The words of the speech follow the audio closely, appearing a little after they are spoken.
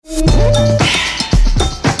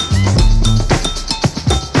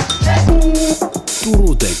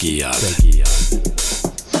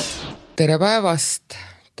Tere päevast,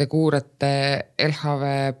 te kuulate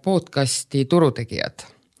LHV podcasti Turutegijad.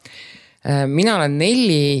 Mina olen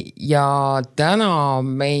Nelli ja täna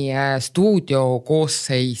meie stuudio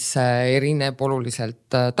koosseis erineb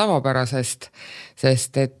oluliselt tavapärasest,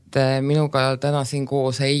 sest et minuga täna siin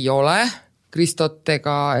koos ei ole Kristot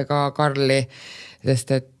ega Karli,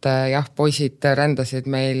 sest et poisid rändasid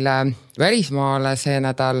meil välismaale see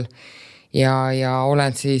nädal ja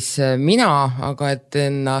olen siis mina, aga et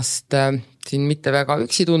ennast siin mitte väga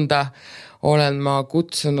üksi tunda, olen ma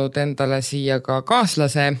kutsunud endale siia ka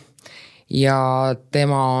kaaslase ja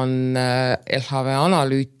tema on LHV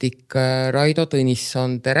analüütik Raido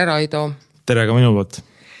Tõnisson. Tere, Raido! Tere ka minu poolt!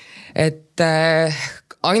 Et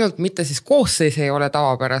ainult mitte siis koosseis ei ole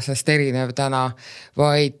tavapärasest erinev täna,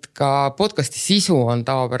 vaid ka podcasti sisu on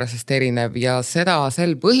tavapärasest erinev ja seda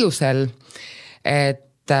sel põhjusel, et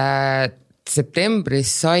septembris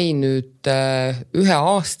sai nüüd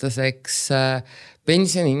üheaastaseks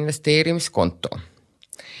pensioni investeerimiskonto.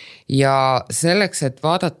 Ja selleks, et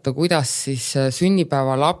vaadata, kuidas siis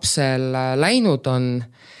sünnipäeva lapsel läinud on,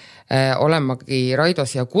 olen magi Raido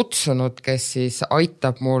siia kutsunud, kes siis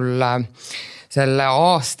aitab mul selle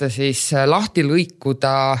aasta siis lahti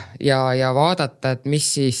lõikuda ja vaadata, et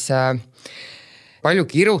mis siis palju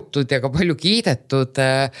kirutud ja ka palju kiidetud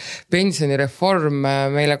pensionireform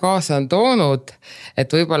meile kaasa on toonud, et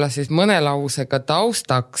võib-olla siis mõne lausega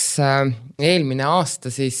taustaks eelmine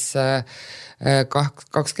aasta siis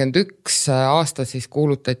 2021 aasta siis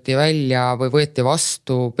kuulutati välja või võeti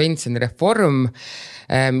vastu pensionireform,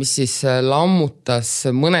 mis siis lammutas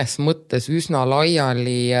mõnes mõttes üsna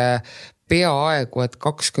laiali peaaegu, et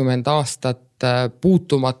 20 aastat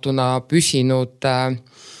puutumatuna püsinud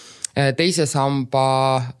teise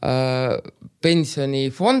samba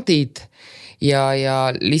pensionifondid ja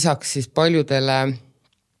lisaks siis paljudele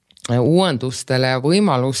uuendustele ja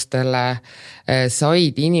võimalustele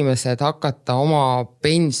said inimesed hakata oma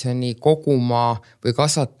pensioni koguma või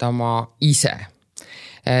kasvatama ise.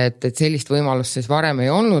 Et sellist võimalust siis varem ei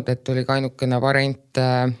olnud, et oli ka ainukene variant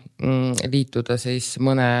liituda siis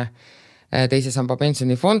mõne teise samba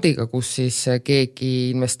pensionifondiga, kus siis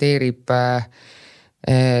keegi investeerib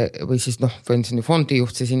või siis pensionifondi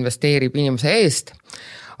juht siis investeerib inimese eest.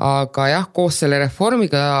 Aga koos selle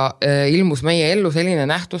reformiga ilmus meie ellu selline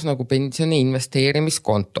nähtus nagu pensioni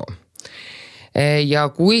investeerimiskonto. Ja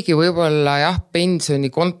kuigi võib-olla pensioni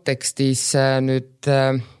kontekstis nüüd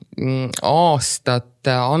aastat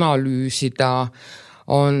analüüsida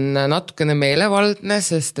on natukene meelevaldne,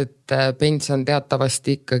 sest et pension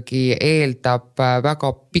teatavasti ikkagi eeldab väga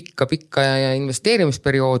pikka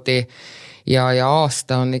investeerimisperioodi ja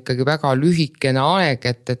aasta on ikkagi väga lühikene aeg,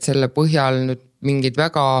 et selle põhjal nüüd mingid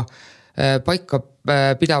väga paika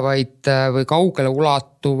pidavaid või kaugele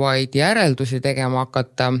ulatuvaid järeldusi tegema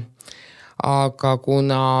hakata. Aga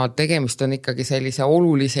kuna tegemist on ikkagi sellise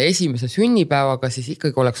olulise esimese sünnipäevaga, siis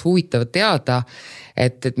ikkagi oleks huvitav teada,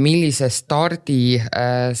 et millise stardi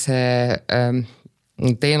see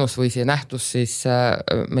teenus või see nähtus siis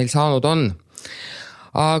meil saanud on.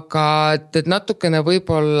 Aga et natukene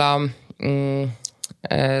võib-olla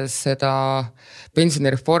seda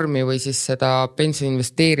pensionireformi või siis seda pensioni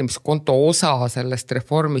investeerimiskonto osa sellest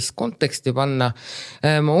reformist konteksti panna.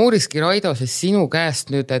 Ma uuriski, Raido, siis sinu käest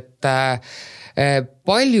nüüd, et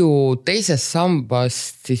palju teisest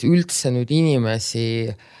sambast siis üldse nüüd inimesi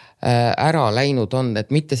ära läinud on, et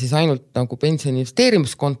mitte siis ainult nagu pensioni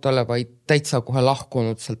investeerimiskontole, vaid täitsa kohe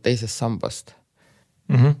lahkunud sealt teisest sambast?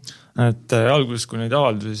 Et alguses, kui neid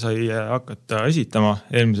avaldusi sai hakata esitama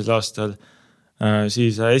eelmisel aastal,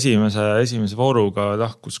 siis esimese vooruga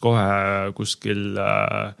lahkus kohe kuskil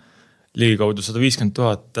ligikaudu 150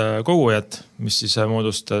 000 kogujat, mis siis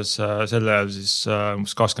moodustas selle ajal siis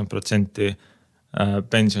 20%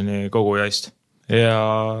 pensioni kogujaist. Ja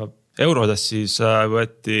eurodes siis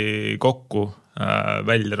võeti kokku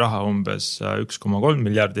välja raha umbes 1,3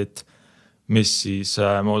 miljardit, mis siis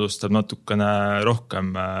moodustab natukene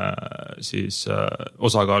rohkem siis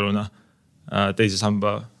osakaaluna teise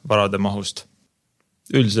samba varade mahust.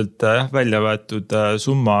 Üldiselt välja võetud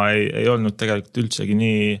summa ei olnud tegelikult üldsegi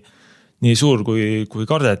nii suur kui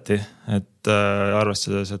kardeti, et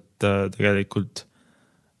arvestades, et tegelikult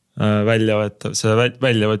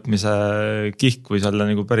väljavõtmise kihk võis olla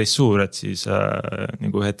nagu päris suur, et siis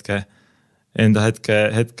nagu enda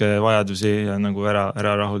hetke vajadusi ja nagu ära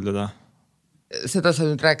rahuldada. Seda sa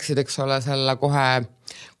nüüd rääkisid, eks ole, selle kohe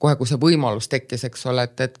kui see võimalus tekkis, eks ole,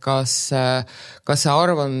 et kas see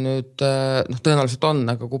arv on nüüd, tõenäoliselt on,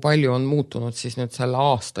 aga kui palju on muutunud siis nüüd selle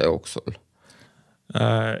aasta jooksul?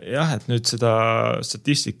 Jah, et nüüd seda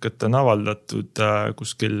statistikat on avaldatud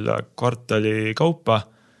kuskil kvartali kaupa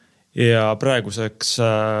ja praeguseks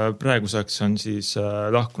on siis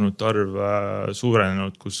lahkunute arv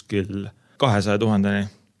suurenenud kuskil 200 000-ni.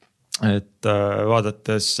 Et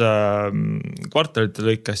vaadates kvartalite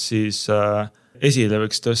lõikes, siis esile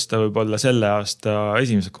võiks tõsta võib-olla selle aasta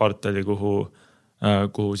esimese kvartali, kuhu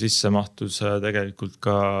sisse mahtus tegelikult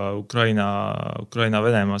ka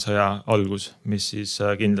Ukraina-Venemaa sõja algus, mis siis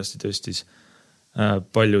kindlasti tõstis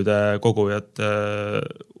paljude kogujate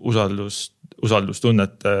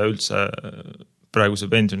usaldustunnet üldse praeguse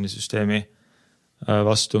pensionisüsteemi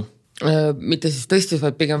vastu. Mitte siis tõstis,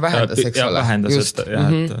 vaid pigem vähendas, eks ole? Vähendas, et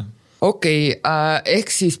Okei, ehk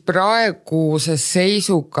siis praeguse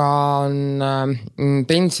seisuga on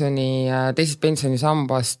teisest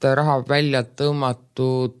pensionisambast raha välja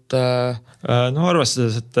tõmmatud? No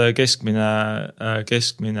arvestades, et keskmine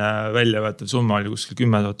välja võetav summa oli kuskil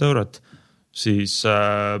 10 000 eurot, siis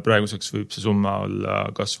praeguseks võib see summa olla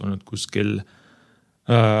kasvanud kuskil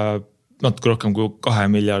natuke rohkem kui 2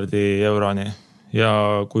 miljardi euroni.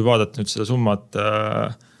 Ja kui vaadata nüüd seda summat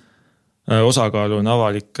osakaaluna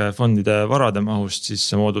avalike fondide varade mahust, siis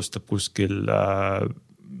see moodustab kuskil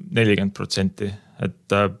 40%, et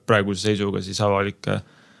praeguse seisuga siis avalike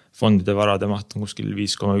fondide varade maht on kuskil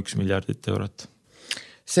 5,1 miljardit eurot.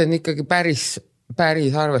 See on ikkagi päris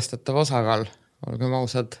arvestatav osakaal, olgem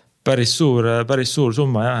ausad. Päris suur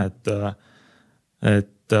summa, jah,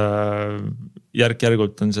 et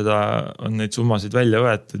järk-järgult on neid summasid välja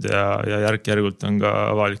võetud ja järk-järgult on ka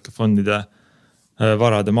avalike fondide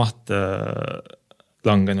varade maht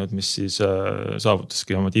langenud, mis siis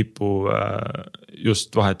saavutaski oma tipu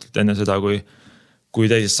just vahetult enne seda, kui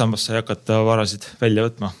teisest sambast sai hakata varasid välja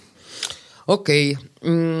võtma. Okei.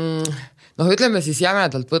 Ütleme siis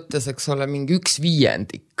jämedalt võttes, eks ole, mingi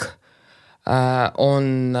 1/5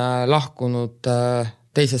 on lahkunud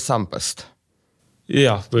teisest sambast.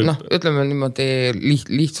 Jah, ütleme niimoodi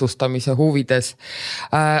lihtsustamise huvides.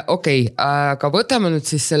 Okei, aga võtame nüüd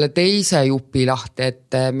siis selle teise jupi lahti, et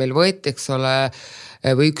meil võeti, eks ole,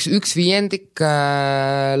 või 1/5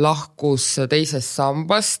 lahkus teisest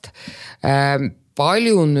sambast.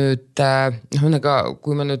 Palju nüüd,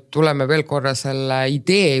 kui me nüüd tuleme veel korra selle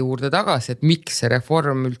idee juurde tagasi, et miks see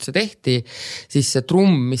reform üldse tehti, siis see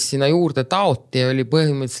trumm, mis sinna juurde taoti, oli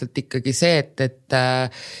põhimõtteliselt ikkagi see, et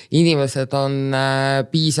inimesed on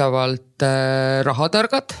piisavalt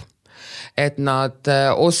rahatargad, et nad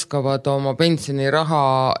oskavad oma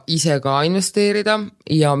pensioniraha ise ka investeerida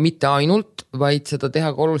ja mitte ainult, vaid seda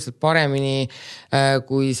teha ka oluliselt paremini,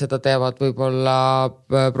 kui seda teevad võib-olla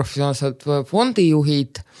professionaalselt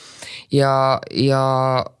fondijuhid ja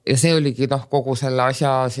see oligi kogu selle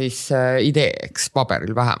asja siis ideeks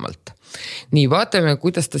paberil vähemalt. Nii, vaatame,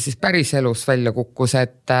 kuidas ta siis päris elus välja kukkus,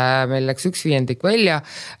 et meil läks 1/5 välja.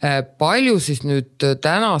 Palju siis nüüd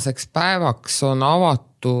tänaseks päevaks on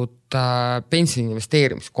avatud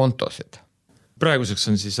pensioniinvesteerimiskontosid? Praeguseks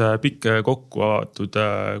on siis pikk kokku avatud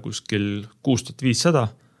kuskil 6500,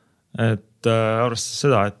 et arvestades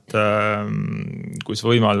seda, et kui see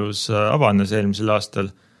võimalus avanes eelmisel aastal,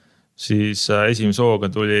 siis esimese hooga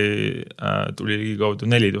tuli ligikaudu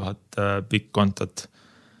 4000 pikk kontot.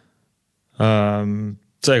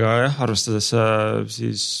 Seega jah, arvestades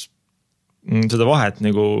siis seda vahet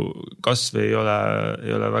kasv ei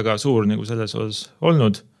ole väga suur selles osas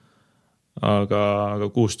olnud, aga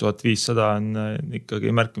 6500 on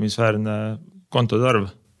ikkagi märkimisväärne kontode arv.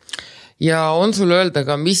 Ja on sul öelda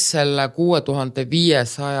ka, mis selle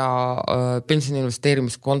 6500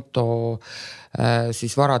 pensioniinvesteerimiskonto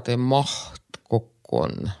siis varade maht kokku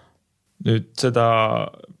on? Nüüd seda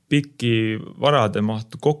pikki varade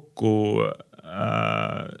mahtu kokku,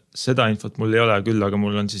 seda infot mul ei ole küll, aga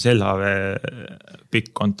mul on siis LHV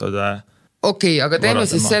pikkkontode. Okei, aga teeme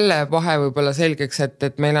siis selle vahe võib-olla selgeks,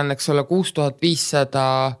 et meil on, eks ole,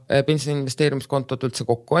 6500 pensioniinvesteerimiskontot üldse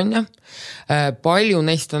kokku on ja. Palju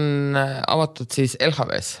neist on avatud siis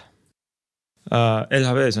LHV-s?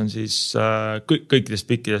 LHV-s on siis kõikidest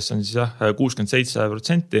pikkidest on siis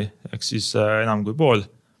 67%, ehk siis enam kui pool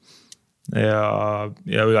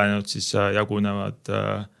ja ülejäänud siis jagunevad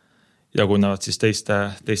siis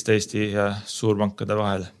teiste Eesti suurpankade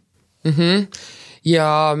vahel.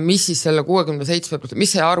 Ja mis siis selle 67%,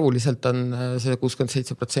 mis see arvuliselt on see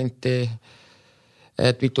 67%,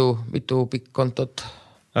 et mitu pikkkontot?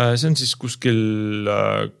 See on siis kuskil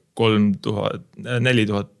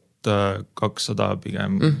 4200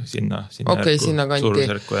 pigem sinna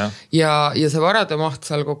suurusjärku. Ja see varade maht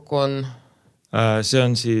seal kokku on? See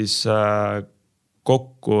on siis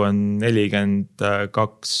kokku on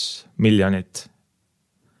 42 miljonit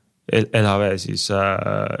LHV siis,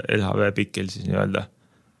 LHV pikil siis nii öelda.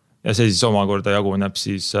 ja see siis omakorda jaguneb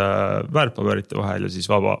siis väärtpaberite vahel ja siis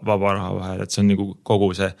vaba raha vahel, et see on nagu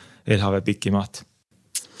kogu see LHV pikimaht.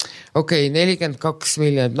 Okei, 42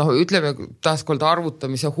 miljonit, ütleme taaskord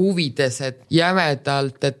arvutamise huvides, et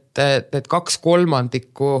jämedalt, et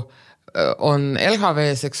 2/3 on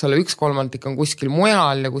LHV-s, eks ole, 1/3 on kuskil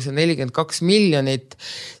mujal ja kui see 42 miljonit,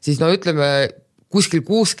 siis ütleme kuskil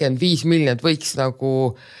 65 miljonit võiks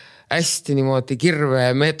nagu hästi niimoodi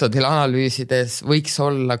kirve meetodil analüüsides võiks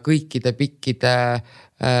olla kõikide pikkide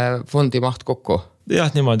fondi maht kokku. Jah,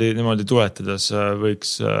 niimoodi tuletades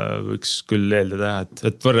võiks küll eeldada,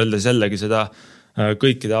 et võrreldes jällegi seda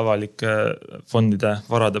kõikide avalike fondide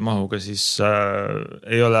varade mahuga, siis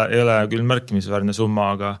ei ole küll märkimisväärne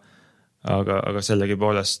summa, aga sellegi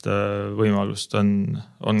poolest võimalust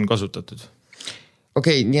on kasutatud.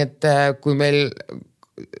 Okei, nii et kui meil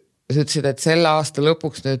sa ütlesid, et selle aasta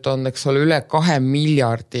lõpuks nüüd on, eks ole, üle 2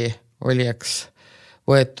 miljardi oli, eks,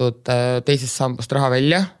 võetud teisest sambast raha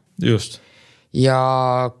välja. Just.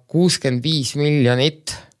 Ja 65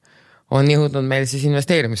 miljonit on jõudnud meil siis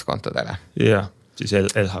investeerimiskontodele. Jah, siis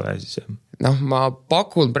LHV siis jah. Ma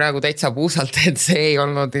pakun praegu täitsa puusalt, et see ei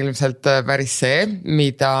olnud ilmselt päris see,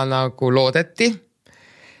 mida nagu loodeti.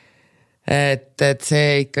 Et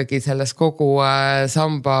see ikkagi selles kogu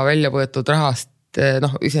samba välja võetud rahast,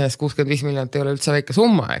 iseenesest 65 miljonit ei ole üldse väike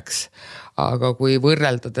summa, eks. Aga kui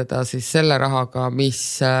võrrelda teda siis selle rahaga,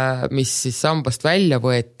 mis siis sambast välja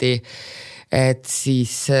võeti, et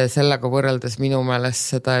siis sellega võrreldes minu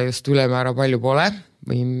meelest seda just ülemäära palju pole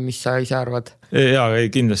või mis sa ise arvad? Jaa,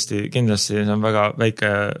 kindlasti see on väga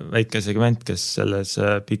väike segment, kes selles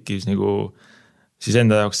pikis nagu siis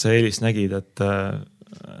enda jaoks eelist nägid, et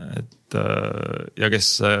ja kes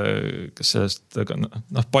sellest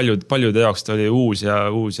paljude jaoks ta oli uus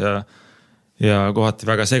ja kohati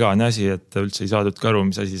väga segane asi, et üldse ei saadud ka aru,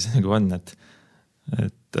 mis asi see nagu on, et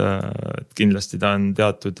kindlasti ta on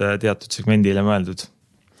teatud segmendile mõeldud.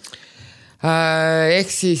 Ehk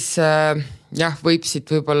siis võib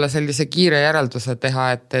siit võib-olla sellise kiire järelduse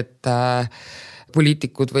teha, et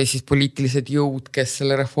poliitikud või siis poliitilised jõud, kes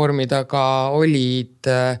selle reformi taga olid,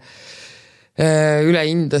 üle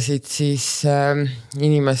hindasid siis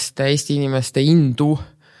Eesti inimeste indu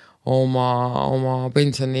oma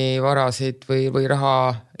pensionivarasid või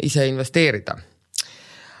raha ise investeerida.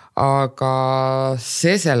 Aga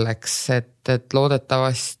see selleks, et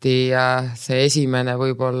loodetavasti see esimene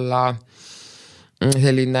võib-olla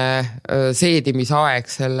selline seedimisaeg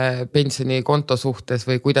selle pensionikonto suhtes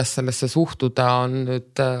või kuidas sellesse suhtuda on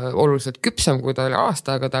nüüd oluliselt küpsem, kui ta oli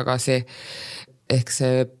aasta aega tagasi. Ehk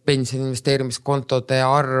see pensioni investeerimiskontode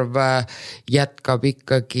arv jätkab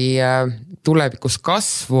ikkagi tulevikus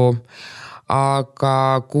kasvu.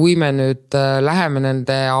 Aga kui me nüüd läheme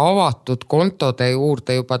nende avatud kontode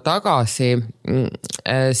juurde juba tagasi,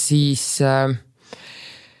 siis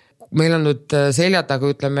meil on nüüd selja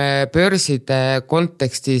taga, ütleme, börside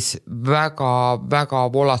kontekstis väga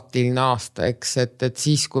volatiilne aasta, eks, et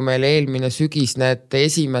siis, kui meil eelmine sügis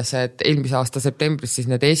eelmise aasta septembris,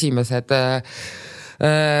 siis need esimesed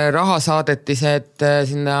rahasaadetised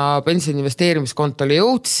sinna pensioni investeerimiskontole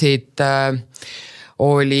jõudsid,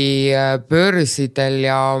 oli börsidel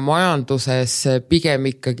ja majanduses pigem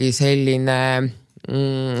ikkagi selline,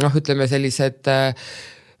 ütleme sellised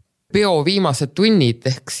peo viimased tunnid,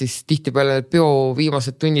 ehk siis tihtipeale peo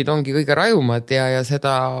viimased tunnid ongi kõige rajumad ja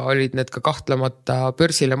seda olid need ka kahtlemata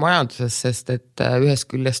börsile majanduses, sest et ühest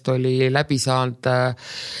küljest oli läbi saanud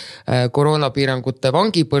koroonapiirangute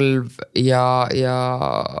vangipõlv ja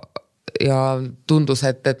tundus,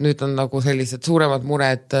 et nüüd on nagu sellised suuremad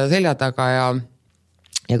mured selja taga ja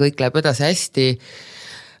kõik läheb edasi hästi.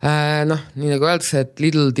 Nii nagu öeldakse, et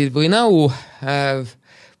little did we know,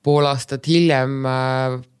 pool aastat hiljem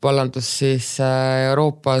vallandus siis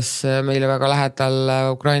Euroopas meile väga lähedal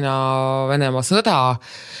Ukraina-Venemaa sõda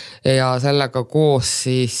ja sellega koos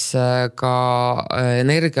siis ka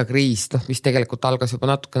energiakriis, mis tegelikult algas juba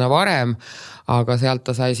natukene varem, aga sealt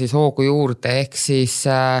ta sai siis hoogu juurde, ehk siis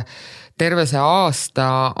terve see aasta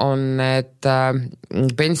on need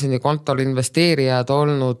pensionikontol investeerijad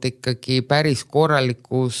olnud ikkagi päris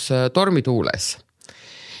korralikus tormituules.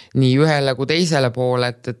 Nii ühele kui teisele poole,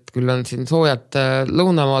 et küll on siin soojad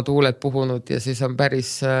lõunamaa tuuled puhunud ja siis on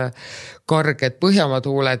päris karged põhjamaa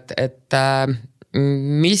tuuled, et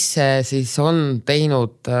mis see siis on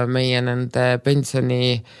teinud meie nende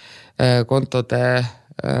pensionikontode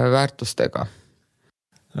väärtustega?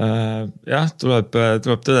 Jah, tuleb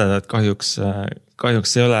tõdeda, et kahjuks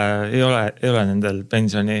ei ole nendel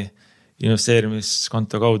pensioni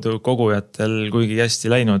investeerimiskonto kaudu kogujatel kuigi hästi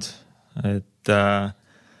läinud,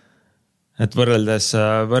 et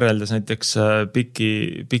võrreldes näiteks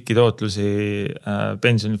pikki tootlusi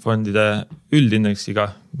pensionifondide üldindeksiga,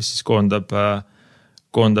 mis siis koondab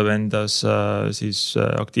endas siis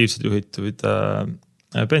aktiivselt juhituid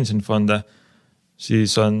pensionifonde,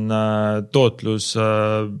 siis on tootlus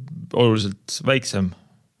oluliselt väiksem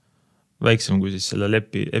kui siis sellel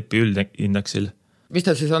EPI üldindeksil. Mis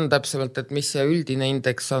ta siis on täpsemalt, et mis see üldine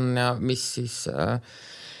indeks on ja mis siis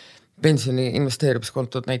pensioni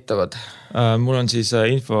investeerimiskontod näitavad? Mul on siis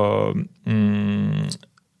info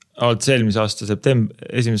alates eelmise aasta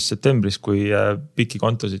 1. septembris, kui pikki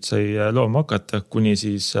kontosid sai looma hakata, kuni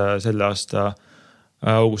siis selle aasta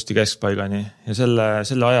augusti keskpaigani. Ja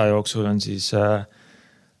selle aja jooksul on siis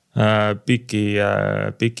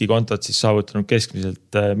pikki kontod siis saavutanud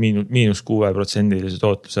keskmiselt -6%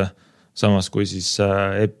 tootluse. Samas kui siis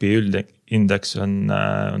EPI üldindeks on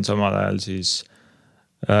samal ajal siis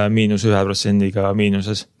 -1%-ga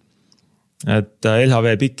miinuses. Et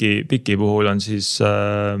LHV piki puhul on siis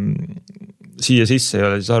siia sisse ei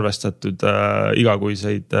ole siis arvestatud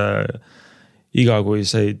igakuiseid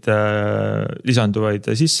lisanduvaid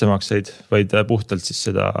sissemakseid, vaid puhtalt siis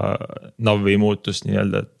seda NAV-i muutust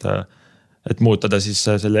nii-öelda, et muutada siis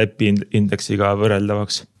selle EPI indeksiga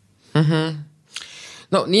võrreldavaks.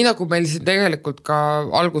 No nii nagu meil siin tegelikult ka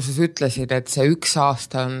alguses ütlesid, et see 1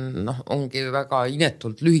 aasta ongi väga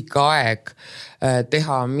inetult lühike aeg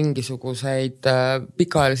teha mingisuguseid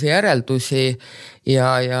pikaajalisi järeldusi ja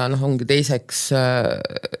ongi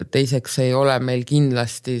teiseks ei ole meil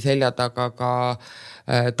kindlasti selja taga ka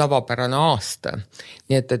tavapärane aasta.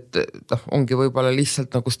 Nii et ongi võib-olla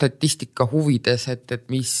lihtsalt nagu statistika huvides, et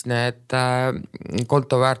mis need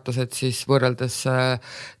kontoväärtused siis võrreldes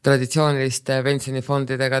traditsiooniliste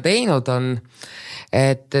pensionifondidega teinud on.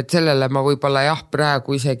 Et sellele ma võib-olla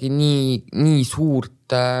praegu isegi nii suurt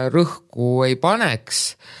rõhku ei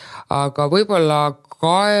paneks, aga võib-olla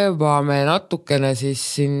kaevame natukene siis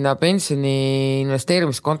sinna pensioni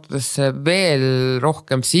investeerimiskontodesse veel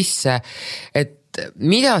rohkem sisse, et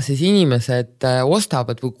mida siis inimesed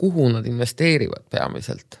ostavad või kuhu nad investeerivad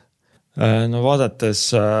peamiselt? No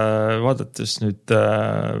vaadates nüüd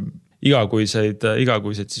igakuiseid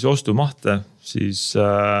siis ostumahte, siis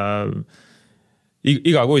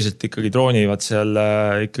igakuiselt ikkagi troonivad seal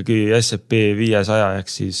ikkagi S&P 500 ehk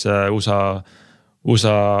siis USA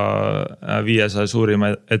 500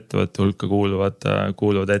 suurima ettevõtte hulka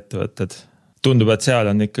kuuluvad ettevõtted. Tundub, et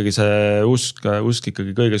seal on ikkagi see usk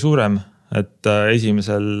ikkagi kõige suurem, et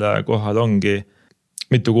esimesel kohal ongi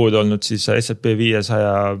mitu kuud olnud siis S&P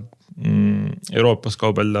 500 Euroopas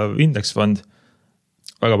kaubeldav indeksfond.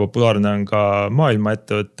 Väga populaarne on ka maailma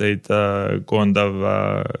ettevõtteid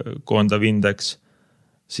koondav indeks.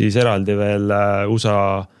 Siis eraldi veel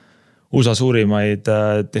USA suurimaid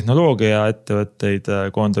tehnoloogia ettevõtteid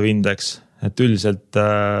koondav indeks. Et üldiselt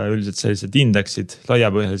sellised indeksid,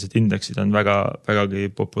 laiapõhjalised indeksid on vägagi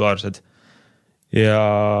populaarsed. Ja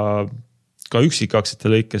ka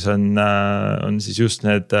üksikaktsiate lõikes on siis just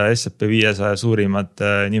need S&P 500 suurimad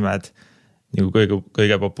nimed nagu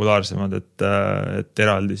kõige populaarsemad, et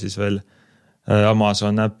eraldi siis veel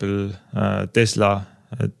Amazon, Apple, Tesla,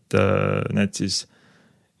 et need siis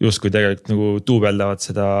justkui tegelikult nagu tuubeldavad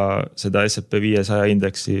seda S&P 500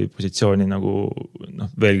 indeksi positsiooni nagu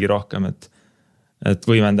veelgi rohkem, et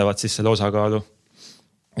võimendavad siis selle osakaalu.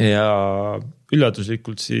 Ja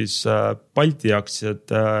üllatuslikult siis Balti aktsiad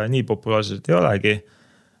nii populaarsed ei olegi,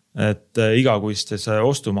 et igakuistes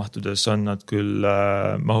ostumahtudes on nad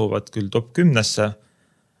mahuvad küll top 10-sse,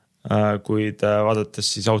 kuid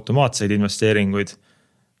vaadates siis automaatseid investeeringuid,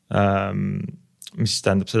 mis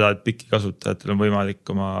tähendab seda, et piki kasutajatel on võimalik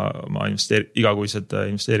oma igakuised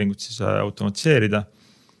investeeringud siis automatiseerida,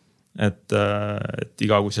 et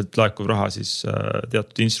igakuiselt laekuv raha siis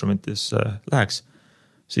teatud instrumentides läheks.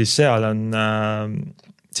 Siis seal on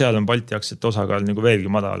Balti aktsiate osakaal nagu veelgi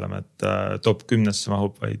madalam, et top 10-sse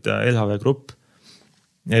mahub vaid LHV grupp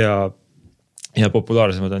ja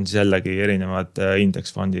populaarsemad on siis jällegi erinevad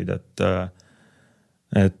indeksfondid,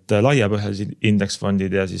 et laiapõhjalised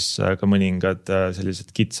indeksfondid ja siis ka mõningad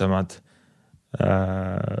sellised kitsamad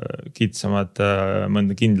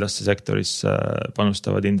mõnda kindlasse sektorisse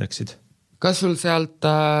panustavad indeksid. Kas sul sealt,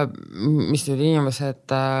 mis nüüd inimesed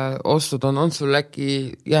ostud on sul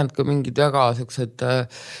äkki jäänud ka mingid väga sellised,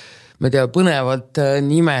 ma ei tea, põnevad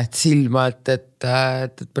nimed silma,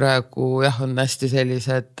 et praegu on hästi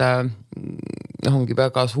sellised, ongi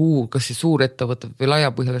väga kas siis suurettevõtted või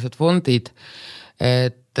laiapõhjalised fondid,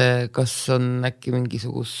 et kas on äkki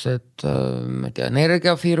mingisugused, ma ei tea,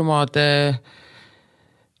 energiafirmade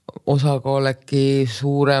osakaal äkki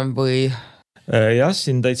suurem või... Jah,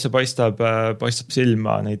 siin täitsa paistab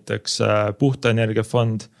silma näiteks puhta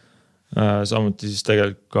energiafond, samuti siis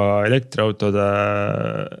tegelikult ka elektriautode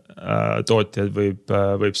tootjad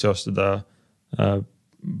võib seostada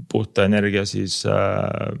puhta energia siis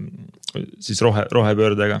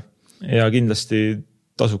rohepöördega ja kindlasti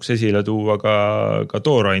tasuks esile tuua ka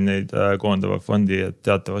tooraineid koondava fondi, et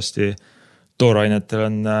teatavasti toorainetel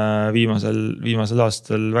on viimasel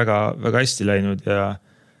aastal väga, väga hästi läinud ja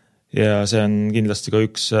see on kindlasti ka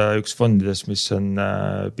üks fondidest, mis on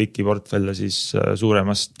pikki portfelle siis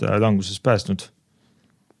suuremast langusest päästnud.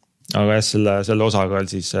 Aga jah, selle osakaal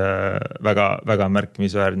siis väga, väga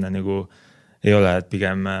märkimisväärne nagu ei ole, et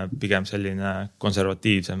pigem selline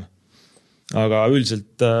konservatiivsem. Aga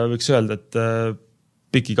üldiselt võiks öelda, et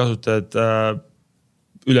piki kasutajad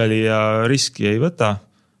üleliia riski ei võta,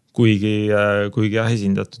 kuigi jah,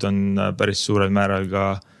 esindatud on päris suurel määral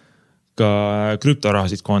ka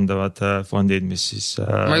krüptorahasid koondavad fondid, mis siis...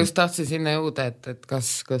 Ma just tahtsin sinna jõuda, et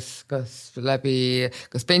kas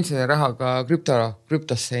pensionirahaga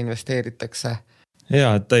krüptosse investeeritakse?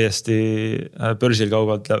 Jaa, täiesti börsil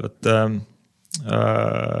kaubalt lähevad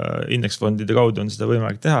indeksfondide kaudu on seda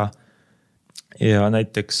võimalik teha. Ja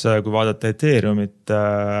näiteks kui vaadata Ethereumi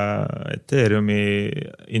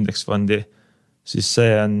indeksfondi, siis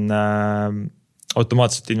see on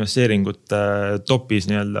automaatselt investeeringute topis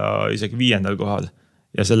nii-öelda isegi 5. kohal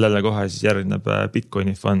ja sellele kohe siis järgneb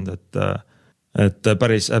Bitcoini fond, et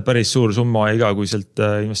päris suur summa igakuiselt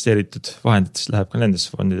investeeritud vahenditest läheb ka nendesse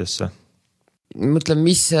fondidesse. Mõtlen,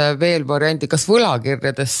 mis veel varianti, kas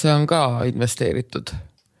võlakirjadesse on ka investeeritud?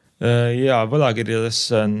 Jaa,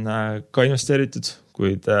 võlakirjadesse on ka investeeritud,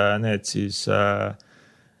 kuid need siis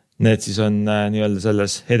on nii-öelda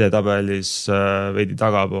selles edetabelis veidi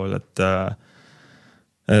tagapool, et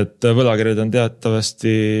võlakirjad on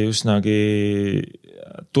teatavasti üsnagi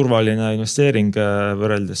turvaline investeering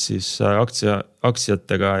võrreldes siis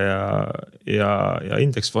aktsiatega ja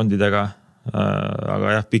indeksfondidega. Aga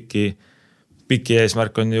jah, piki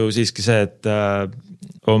eesmärk on ju siiski see, et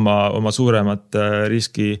oma suuremat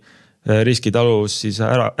riskitaluvust siis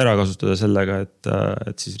ära kasutada sellega,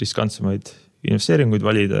 et siis riskantsemaid investeeringuid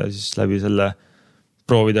valida ja siis läbi selle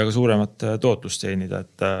proovida ka suuremat tootlust teenida,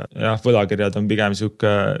 et jah, võlakirjad on pigem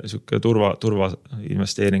siuke turva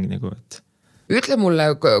investeering nagu, et. Ütle mulle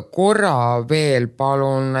korra veel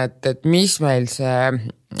palun, et mis meil see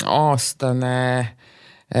aastane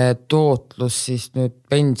tootlus siis nüüd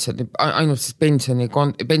ainult siis pensioni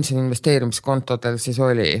investeerimiskontodel siis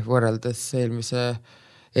oli võrreldes eelmise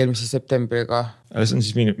septembriga. See on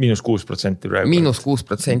siis -6% praegu.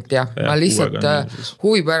 -6%, jah. Ma lihtsalt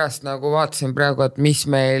huvi pärast nagu vaatasin praegu, et mis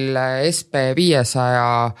meil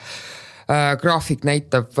SP500 graafik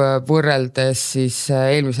näitab võrreldes siis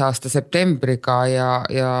eelmise aasta septembriga ja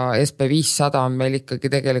SP500 on meil ikkagi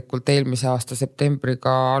tegelikult eelmise aasta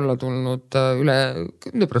septembriga alla tulnud üle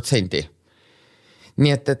 10%.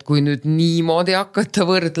 Nii et kui nüüd niimoodi hakata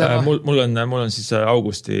võrdlema... Mul on siis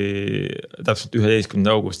täpselt 11.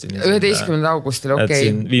 augustil. 11. augustil, okei. Et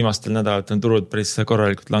siin viimastel nädalatel on turud päris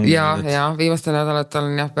korralikult langenud. Ja viimastel nädalatel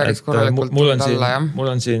on jah päris korralikult tulnud alla.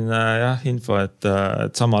 Mul on siin info, et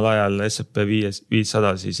samal ajal S&P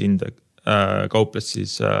 500 siis kauples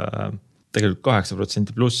siis tegelikult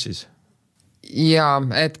 8% pluss siis. Ja,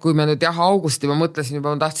 et kui me nüüd augusti, ma mõtlesin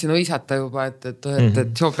juba, ma tahtsin õisata juba, et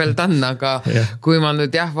job well done, aga kui ma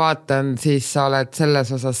nüüd vaatan, siis sa oled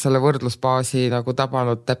selles osas selle võrdlusbaasi nagu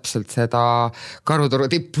tabanud täpselt seda karuturu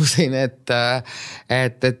tippu siin, et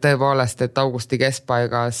tõepoolest, et augusti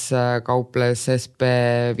keskpaigas kauples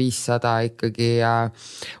SP500 ikkagi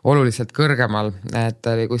oluliselt kõrgemal,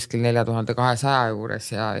 et oli kuskil 4200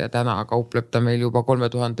 juures ja täna kaupleb ta meil juba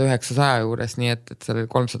 3900 juures, nii et seal oli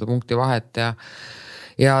 300 punkti vahet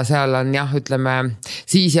ja seal on ütleme,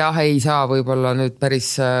 siis ei saa võib-olla nüüd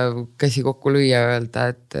päris käsi kokku lüüa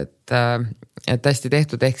öelda, et hästi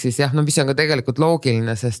tehtud, ehk siis mis on ka tegelikult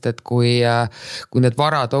loogiline, sest et kui need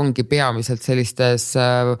varad ongi peamiselt sellistes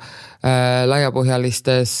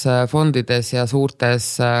laiapõhjalistes fondides ja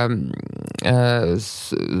suurtes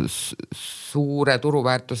suure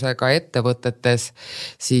turuväärtusega ettevõtetes,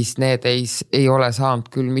 siis need ei ole saanud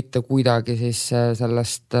küll mitte kuidagi siis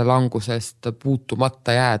sellest langusest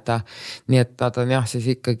puutumata jääda. Nii et nad on siis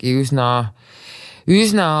ikkagi üsna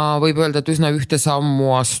võib öelda, et üsna ühte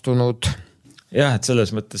sammu astunud. Jah, et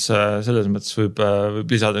selles mõttes võib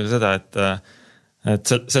lisada ka seda, et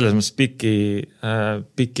selles mõttes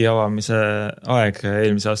piki avamise aeg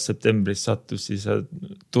eelmise aasta septembris sattus siis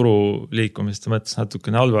turu liikumiste mõttes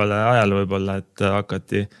natukene halvale ajal võib-olla, et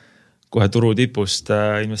hakati kohe turu tipust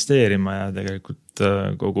investeerima ja tegelikult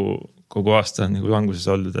kogu aasta on nagu languses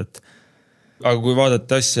olnud, aga kui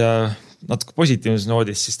vaadata asja natuke positiivses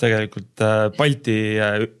noodis, siis tegelikult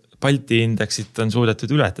Balti indeksit on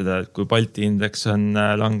suudetud ületada, et kui Balti indeks on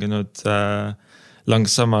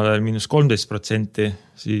langes samal ajal -13%,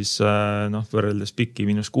 siis võrreldes piki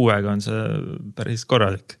 -6% on see päris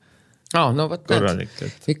korralik. No võt korralik,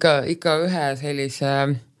 et ikka ühe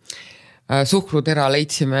sellise suhkrutera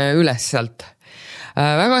leidsime üles sealt.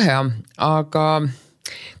 Väga hea, aga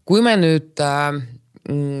kui me nüüd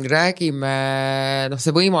räägime,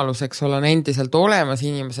 see võimalus, eks ole, on endiselt olemas,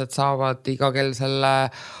 inimesed saavad iga kell selle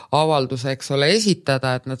avalduse, eks ole,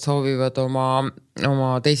 esitada, et nad soovivad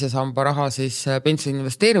oma teise samba raha siis pensioni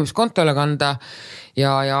investeerimiskontole kanda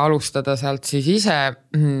ja alustada sealt siis ise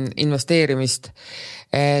investeerimist.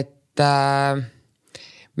 Et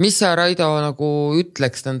mis sa, Raido, nagu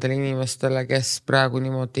ütleks nendele inimestele, kes praegu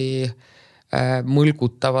niimoodi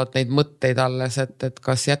mõlgutavad neid mõtteid alles, et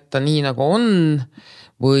kas jätta nii nagu on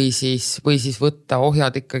või siis võtta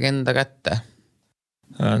ohjad ikkagi enda kätte?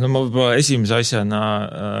 No ma võib-olla esimese asjana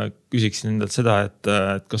küsiksin endalt seda, et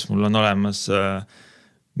kas mul on olemas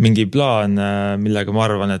mingi plaan, millega ma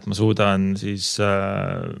arvan, et ma suudan siis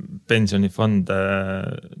pensionifonde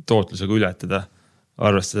tootlusega ületada,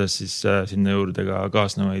 arvestades siis sinna juurde ka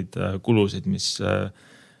kaasnevaid kulusid, mis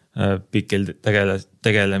pikil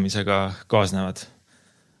tegelemisega kaasnevad.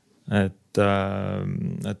 Et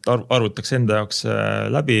arvutaks enda jaoks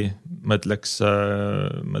läbi, mõtleks,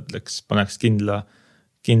 paneks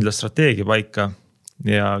kindla strateegia paika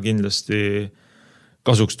ja kindlasti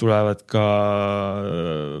kasuks tulevad ka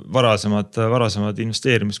varasemad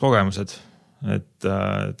investeerimiskogemused. Et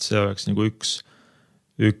see oleks nagu üks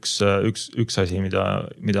asi,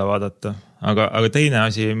 mida vaadata. Aga teine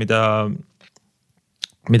asi,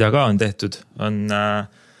 mida ka on tehtud,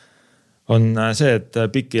 on see, et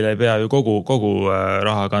pikil ei pea ju kogu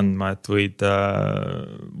raha kandma, et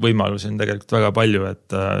võimalusi on tegelikult väga palju, et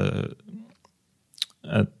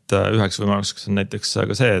üheks võimaluseks on näiteks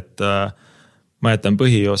aga see, et ma jätan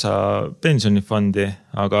põhiosa pensionifondi,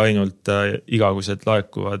 aga ainult igakuiselt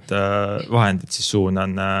laekuvad vahendid siis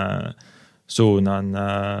suunan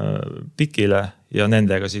pikile ja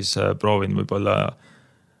nendega siis proovin võib-olla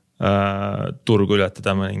turgu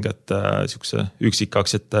ületada mõningat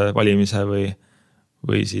üksikaktsiate valimise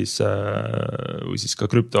või siis ka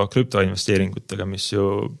krüptoinvesteeringutega, mis ju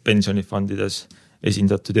pensionifondides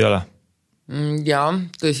esindatud ei ole. Ja,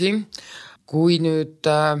 tõsi. Kui nüüd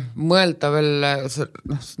mõelda veel,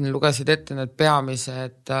 lugesid ette need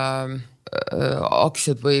peamised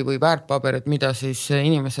aktsiad või väärtpaberid, mida siis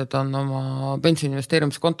inimesed on oma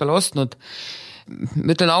pensioniinvesteerimiskontole ostnud.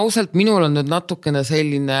 Ma ütlen ausalt, minul on nüüd natukene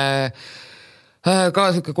selline ka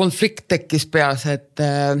konflikt tekkis peas, et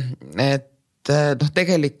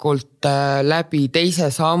tegelikult läbi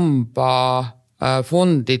teise samba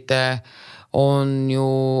fondide on ju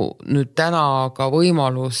nüüd täna ka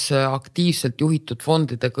võimalus aktiivselt juhitud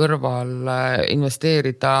fondide kõrval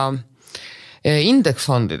investeerida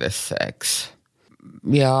indeksfondidesse, eks.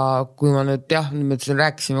 Ja kui ma nüüd me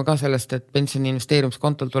rääkisime ka sellest, et pensioni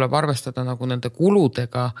investeerimiskontol tuleb arvestada nagu nende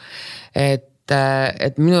kuludega,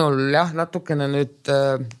 et minul natukene nüüd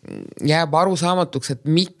jääb arusaamatuks, et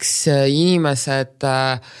miks inimesed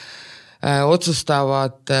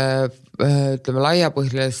otsustavad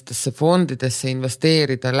laiapõhjalistesse fondidesse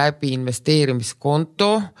investeerida läbi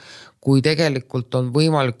investeerimiskonto, kui tegelikult on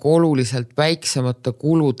võimalik oluliselt väiksemate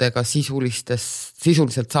kuludega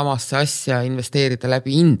sisuliselt samasse asja investeerida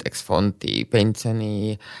läbi indeksfondi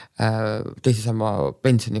teise sama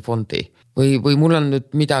pensionifondi. Või mul on nüüd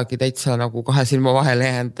midagi täitsa nagu kahe silma vahele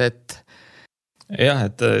jäänud, et... Jah,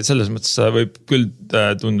 et selles mõttes võib küll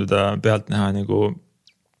tunduda pealt näha nagu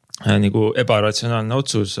ebaratsionaalne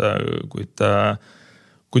otsus,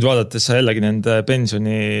 kuid vaadates jällegi nende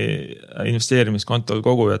pensioni investeerimiskontol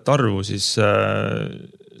kogujate arvu, siis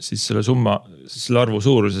selle arvu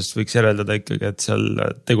suurusest võiks järeldada ikkagi, et seal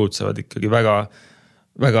tegutsevad ikkagi väga,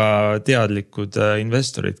 väga teadlikud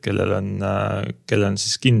investorid, kellel on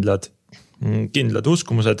siis kindlad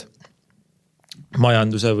uskumused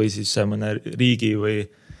majanduse või siis mõne riigi või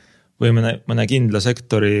mõne kindla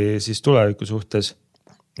sektori siis tuleviku suhtes.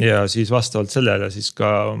 Ja siis vastavalt sellele siis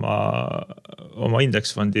ka oma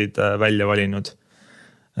indeksfondid välja valinud.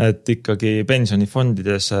 Et ikkagi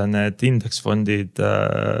pensionifondides need indeksfondid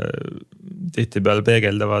tihtipeale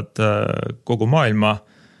peegeldavad kogu maailma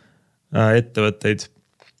ettevõtteid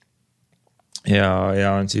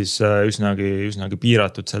ja on siis üsnagi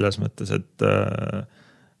piiratud selles mõttes,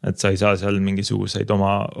 et sa ei saa seal mingisuguseid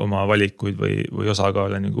oma valikuid või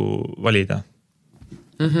osakaale nagu valida.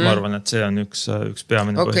 Ma arvan, et see on üks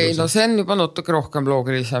peamine põhjus. No see on juba natuke rohkem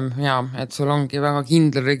loogilisem, et sul ongi väga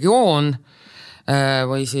kindel regioon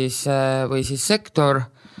või siis sektor,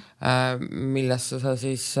 millesse sa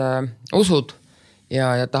siis usud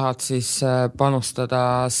ja tahad siis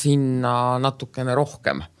panustada sinna natukene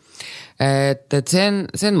rohkem. Et see on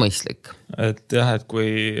mõistlik. Et jah,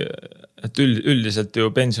 et üldiselt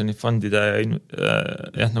ju pensionifondide,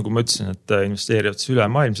 nagu ma ütlesin, et investeerivad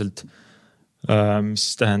ülemaailmselt, mis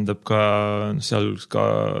tähendab ka seal ka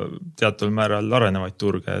teataval määral arenevaid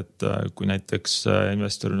turge, et kui näiteks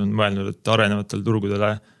investorid on mõelnud, et arenevatel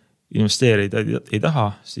turgudele investeerida ei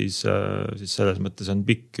taha, siis selles mõttes on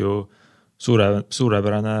pikk ju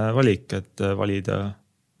suurepärane valik, et valida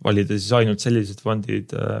siis ainult sellised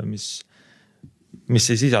fondid, mis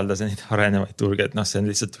ei sisalda neid arenevaid turge, et see on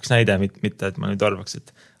lihtsalt üks näide, mitte et ma nüüd arvaks, et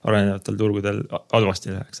arenevatel turgudel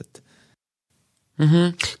halvasti läheks.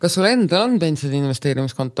 Kas sul endal on pensioni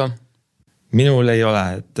investeerimiskonto? Minul ei ole,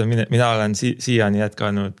 et mina olen siiani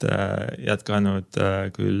jätkanud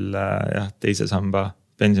küll teise samba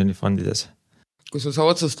pensionifondides. Kui sul see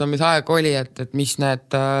otsustamisaeg oli, et mis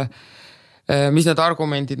need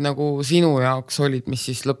argumendid nagu sinu jaoks olid, mis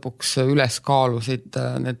siis lõpuks üles kaalusid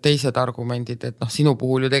need teised argumendid, et sinu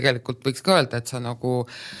puhul ju tegelikult võiks ka öelda, et sa nagu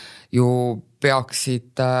ju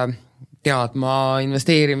peaksid teadma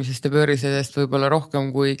investeerimisest ja börsidest võib-olla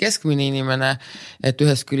rohkem kui keskmine inimene, et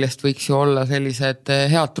ühest küljest võiks ju olla sellised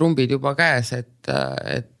head trumbid juba käes, et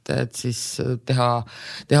siis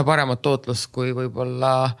teha paremat tootlust kui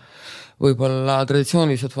võib-olla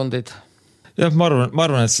traditsioonilised fondid. Jah, ma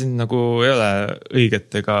arvan, et siin nagu ei ole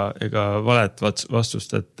õiget ega valet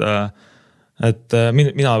vastust, et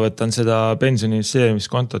mina võtan seda pensioni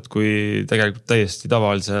investeerimiskontot kui tegelikult täiesti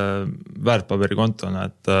tavalise väärtpaberi-kontona,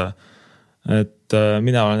 et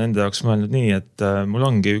mina olen enda jaoks mõelnud nii, et mul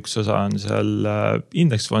ongi üks osa on seal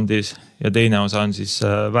indeksfondis ja teine osa on siis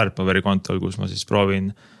väärtpaberi-kontol, kus ma siis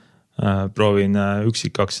proovin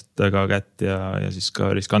üksikaktsiatega kätt ja siis ka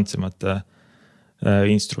riskantsemate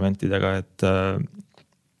instrumentidega, et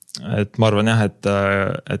ma arvan jah, et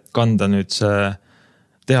kanda nüüd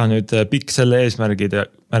teha nüüd pikk selle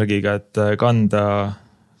eesmärgiga, et kanda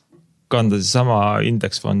siis sama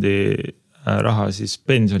indeksfondi raha siis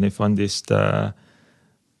pensionifondist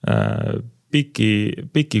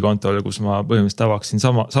piki kontole, kus ma põhimõtteliselt avaksin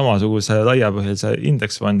samasuguse laiapõhjalise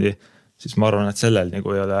indeksfondi, siis ma arvan, et sellel nagu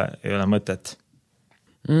ei ole mõtet.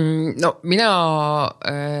 No mina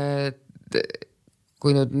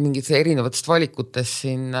kui nüüd mingid erinevatest valikutest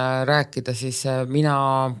siin rääkida, siis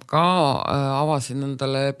mina ka avasin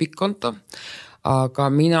endale pikkonto, aga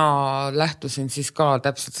mina lähtusin siis ka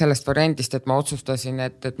täpselt sellest variandist, et ma otsustasin,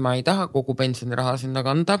 et ma ei taha kogu pensioniraha sinna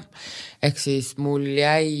kanda. Ehk siis mul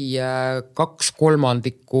jäi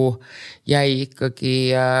 2/3 jäi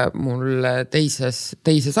ikkagi mul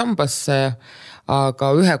teise sambasse, aga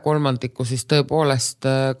 1/3 siis tõepoolest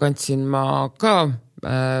kandsin ma ka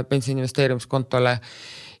pensioni investeerimiskontole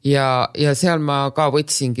ja seal ma ka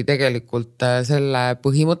võtsingi tegelikult selle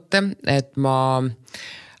põhimõtte, et ma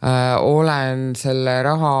olen selle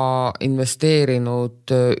raha investeerinud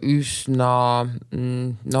üsna,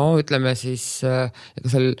 ütleme siis, ega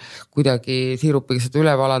seal kuidagi siirupiga seda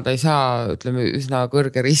üle valada ei saa, ütleme üsna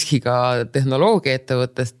kõrge riskiga tehnoloogia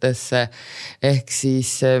ettevõtetesse, ehk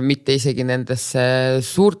siis mitte isegi nendesse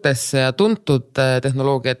suurtesse ja tuntud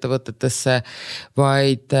tehnoloogia ettevõtetesse,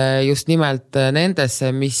 vaid just nimelt nendesse,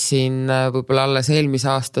 mis siin võib-olla alles eelmise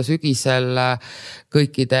aasta sügisel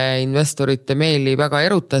kõikide investorite meeli väga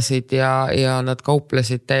erutasid ja nad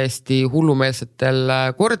kauplesid täiesti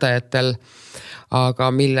hullumeelsetel kordajatel, aga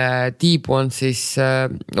mille tiibu on siis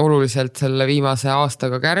oluliselt selle viimase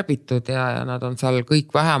aastaga kärbitud ja nad on seal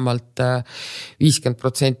kõik vähemalt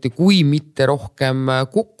 50%, kui mitte rohkem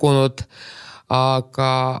kukkunud,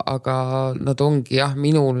 aga nad ongi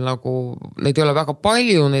minul nagu, neid ei ole väga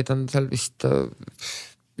palju, neid on seal vist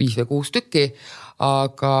 5 või 6 tükki,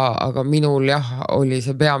 aga minul oli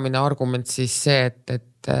see peamine argument siis see, et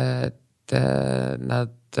nad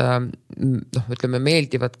ütleme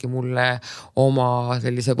meeldivadki mulle oma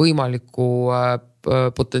sellise võimaliku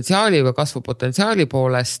potentsiaali või kasvupotentsiaali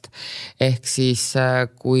poolest, ehk siis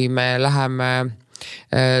kui me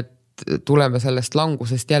tuleme sellest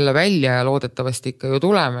langusest jälle välja ja loodetavasti ikka ju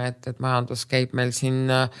tuleme, et majandus käib meil siin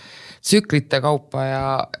tsüklite kaupa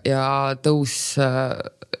ja tõus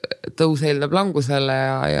eelneb langusele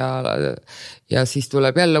ja siis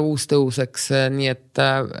tuleb jälle uus tõuseks, nii et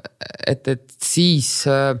siis,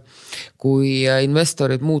 kui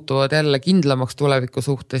investorid muutuvad jälle kindlamaks tuleviku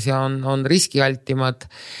suhtes ja on riskialtimad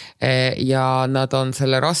ja nad on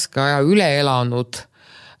selle raske aja üle elanud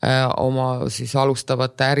oma siis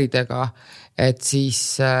alustavate äridega, et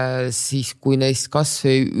siis kui neist kas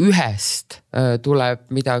või ühest tuleb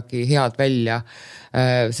midagi head välja,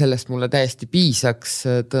 sellest mulle täiesti piisaks,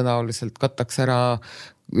 tõenäoliselt kataks ära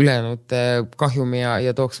ülejäänud kahjumi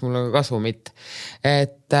ja tooks mulle kasumit.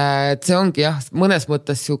 Et see ongi jah, mõnes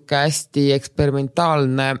mõttes siuke hästi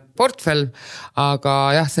eksperimentaalne portfell,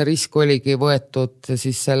 aga jah, see risk oligi võetud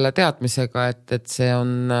siis selle teadmisega, et see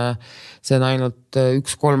on ainult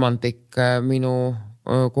 1/3 minu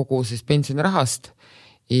kogu siis pensionirahast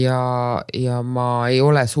ja ma ei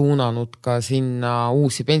ole suunanud ka sinna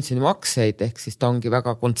uusi pensionimakseid, ehk siis ta ongi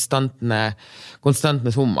väga konstantne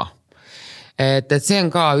summa. Et see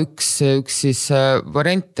on ka üks siis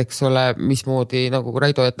variant, eks ole, mismoodi, nagu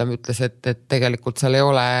Raido Jätlam ütles, et tegelikult seal ei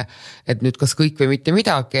ole, et nüüd kas kõik või mitte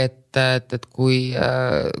midagi, et kui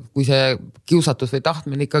see kiusatus või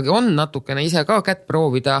tahtmine ikkagi on natukene ise ka kätt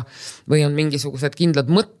proovida või on mingisugused kindlad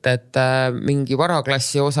mõtted mingi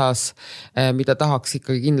varaklassi osas, mida tahaks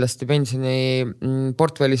ikkagi kindlasti pensioni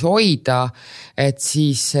portfellis hoida, et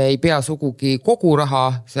siis ei pea sugugi kogu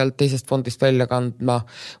raha sealt teisest fondist välja kandma,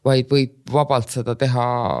 vaid võib vabalt seda teha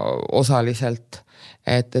osaliselt.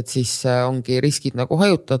 Et siis ongi riskid nagu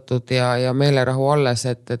hajutatud ja meelerahu alles,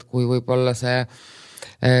 et kui võib-olla see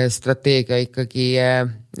strateegia ikkagi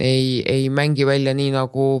ei mängi välja nii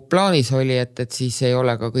nagu plaanis oli, et siis ei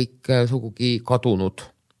ole ka kõik sugugi kadunud.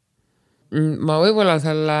 Ma võib-olla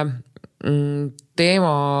selle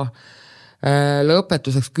teema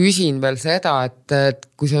lõpetuseks küsin veel seda, et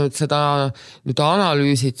kui sa nüüd seda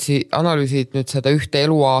analüüsid nüüd seda ühte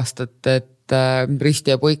eluaastat, et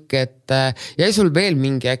risti ja põik, et jäi sul veel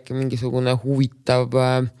mingisugune huvitav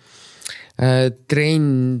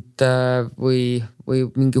trend või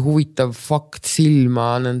mingi huvitav fakt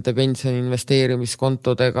silma nende pensioni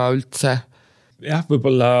investeerimiskontodega üldse? Jah,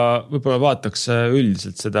 võib-olla vaataks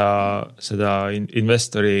üldiselt seda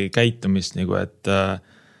investori käitumist, nagu et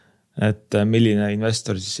milline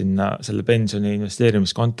investor siis sinna selle pensioni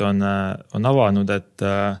investeerimiskonto on avanud, et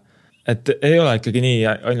ei ole ikkagi nii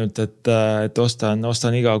ainult, et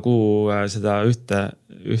ostan iga kuu seda ühte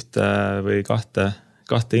või kahte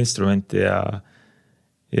instrumenti ja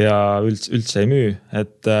üldse ei müü,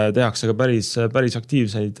 et tehakse ka päris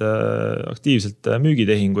aktiivselt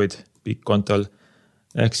müügitehinguid pikkontol,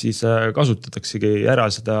 ehk siis kasutataksegi ära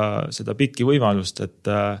seda pikki võimalust, et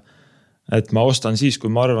ma ostan siis, kui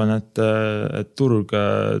ma arvan, et turg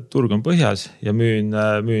on põhjas ja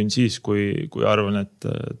müün siis, kui arvan, et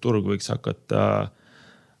turg võiks hakata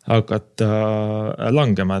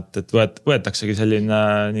langema, et võetaksegi selline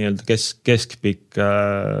nii-öelda keskpikk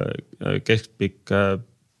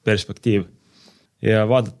perspektiiv. Ja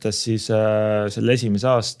vaadates siis selle esimese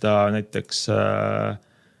aasta näiteks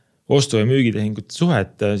ostu- ja müügitehingute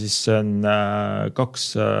suhet, siis see on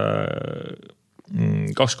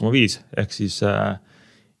 2,5, ehk siis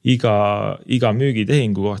iga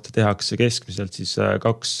müügitehingu kohta tehakse keskmiselt siis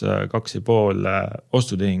 2,5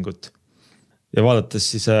 ostutehingut. Ja vaadates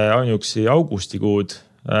siis ainuüksi augustikuud,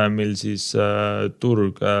 mil siis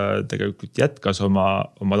turg tegelikult jätkas oma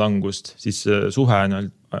langust, siis suhe on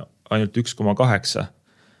ainult 1,8.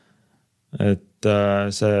 Et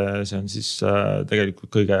see on siis tegelikult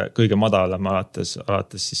kõige madalam alates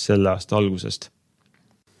siis selle aasta algusest.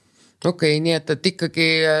 Okei, nii et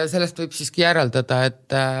ikkagi sellest võib siiski järeldada, et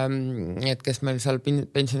kes meil seal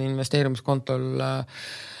pensioni investeerimiskontol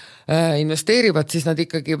investeerivad, siis nad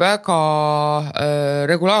ikkagi väga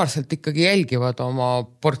regulaarselt ikkagi jälgivad oma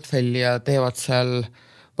portfelli ja teevad seal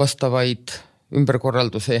vastavaid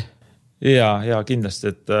ümberkorraldusi. Ja kindlasti,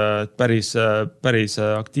 et päris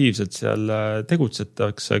aktiivselt seal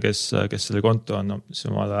tegutsetakse, kes selle konto on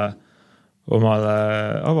omale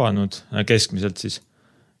avanud keskmiselt siis.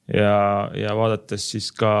 Ja vaadates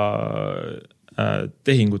siis ka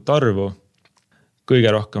tehingute arvu,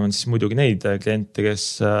 kõige rohkem on siis muidugi neid kliente,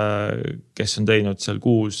 kes on teinud seal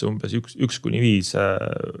kuus umbes 1-5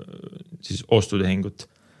 siis ostutehingut.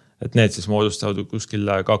 Et need siis moodustavad kuskil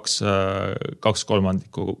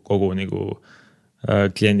 2/3 kogu nagu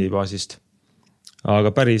kliendibaasist. Aga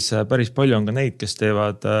päris palju on ka neid, kes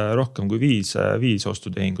teevad rohkem kui 5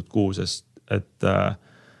 ostutehingut kuusest, et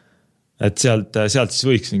sealt siis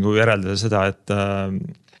võiks nagu järeldada seda, et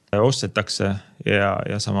ostetakse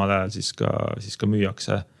ja samal ajal siis ka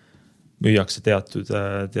müüakse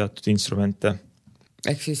teatud instrumente.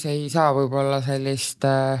 Ehk siis ei saa võib-olla sellist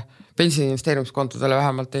pensioni investeerimiskontodele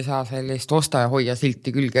vähemalt ei saa sellist osta ja hoia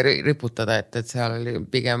silti külge riputada, et seal oli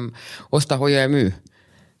pigem osta, hoia ja müü.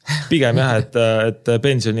 Pigem jah, et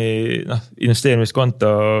pensioni investeerimiskonto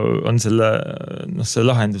on see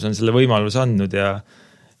lahendus on selle võimaluse andnud ja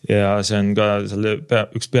see on ka selle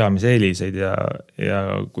üks peamise eeliseid ja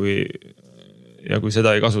kui ja kui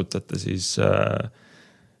seda ei kasutata, siis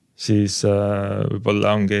võib-olla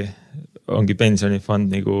ongi pensionifond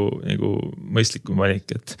nagu mõistlikum valik,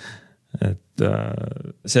 et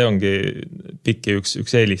see ongi PIK-i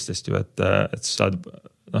üks eelistest ju, et saad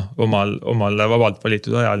omal vabalt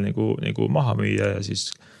valitud ajal nagu maha müüa ja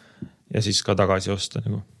siis ka tagasi osta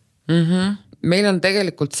nagu. Meil on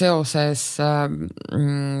tegelikult seoses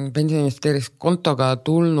pensioniinvesteerimiskontoga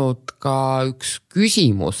tulnud ka üks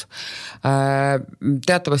küsimus.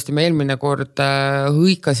 Teatavasti me eelmine kord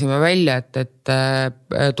hõikasime välja, et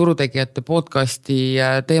turutegijate podcasti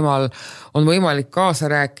teemal on võimalik kaasa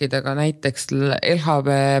rääkida ka näiteks LHV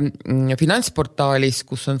finantsportaalis,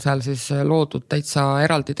 kus on seal siis loodud täitsa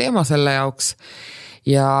eraldi teema selle jaoks.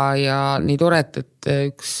 Ja nii tore, et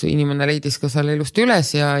üks inimene leidis ka selle ilusti üles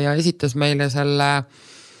ja esitas meile selle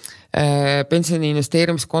pensioni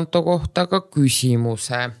investeerimiskonto kohta ka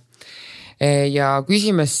küsimuse. Ja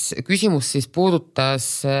küsimus siis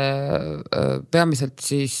puudutas peamiselt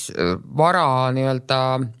siis vara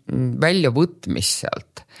nii-öelda väljavõtmist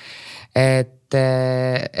sealt. Et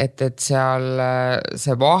seal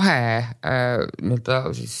see vahe nii-öelda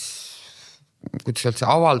siis kuidas see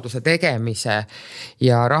avalduse tegemise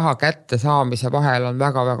ja raha kätte saamise vahel on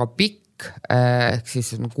väga-väga pikk, ehk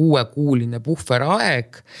siis 6-kuuline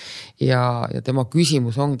puhveraeg ja tema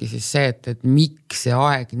küsimus ongi siis see, et miks see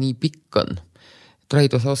aeg nii pikk on.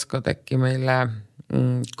 Raido, sa oskad äkki meile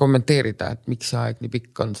kommenteerida, et miks see aeg nii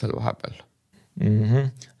pikk on seal vahepeal?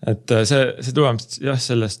 Et see tuleb jah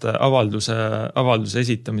sellest avalduse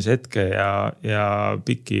esitamise hetke ja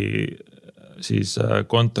PIK-i siis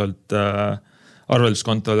kontolt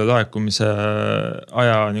arvelduskontole laekumise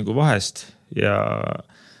aja nagu vahest ja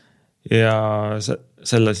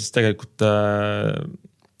selle siis tegelikult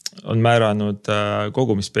on määranud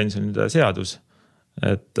kogumispensionide seadus,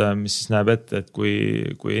 et mis siis näeb ette, et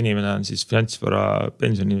kui inimene on siis finantsvara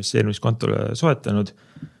pensioni investeerimiskontole soetanud,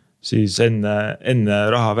 siis enne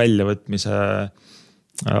raha väljavõtmise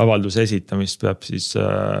avalduse esitamist peab siis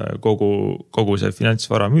kogu see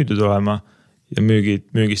finantsvara müüdud olema ja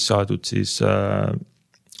müügist saadud siis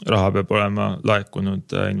raha peab olema laekunud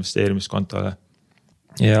investeerimiskontole.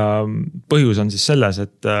 Ja põhjus on siis selles,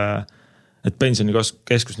 et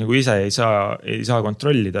pensionikeskus nagu ise ei saa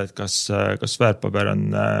kontrollida, et kas väärtpaber on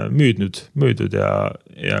müüdud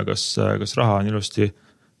ja kas raha on ilusti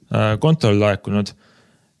kontole laekunud.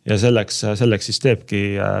 Ja selleks siis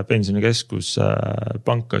teebki pensionikeskus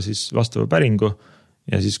panka siis vastava päringu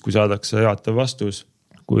ja siis kui saadakse jaatav vastus,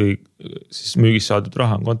 kui siis müügist saadud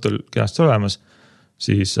raha on kontol kenasti olemas,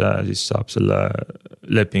 siis saab selle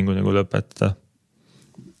lepingu nagu lõpetada.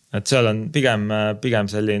 Et seal on pigem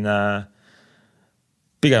selline,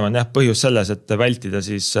 pigem on jah põhjus selles, et vältida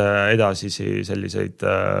siis edasisi selliseid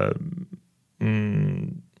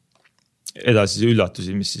edasisi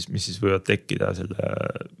üllatusi, mis siis võivad tekkida selle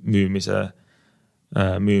müümise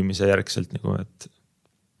järgselt nagu, et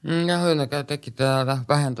jah, õnnega tekitada,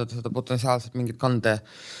 vähendada seda potentsiaalselt mingit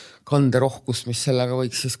kanderohkust, mis sellega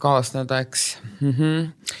võiks siis kaasneda, eks.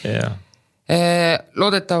 Yeah.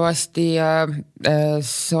 Loodetavasti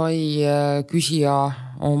sai küsija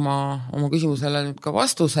oma küsimusele nüüd ka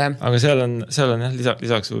vastuse. Aga seal on jah,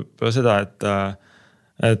 lisaks võib-olla seda,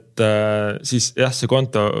 et siis jah, see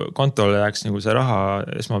kontole jääks nagu see raha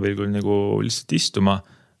esmapilgul nagu lihtsalt istuma,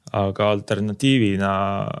 aga alternatiivina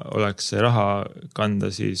oleks see raha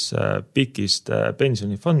kanda siis PIK-ist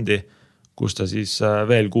pensionifondi, kus ta siis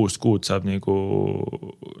veel 6 kuud saab nagu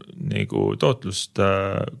tootlust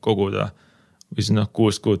koguda. Või siis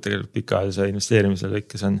 6 kuud tegelikult pikaajalise investeerimisel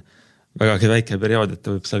lõikes on vägagi väike periood, et ta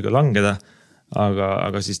võib seal ka langeda,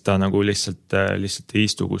 aga siis ta nagu lihtsalt ei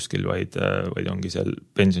istu kuskil, vaid ongi seal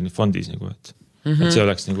pensionifondis nagu, et see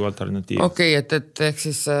oleks nagu alternatiiv. Okei, et ehk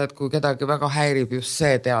siis, et kui kedagi väga häirib just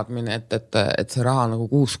see teadmine, et see raha nagu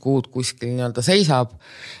 6 kuud kuskil nii-öelda seisab,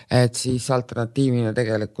 et siis alternatiivina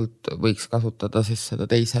tegelikult võiks kasutada siis seda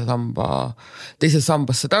teise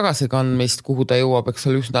sambasse tagasi kandmist, kuhu ta jõuab, eks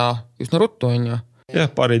ole üsna ruttu on ju. Jah,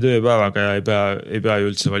 paari tööpäevaga ja ei pea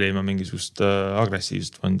üldse valima mingisugust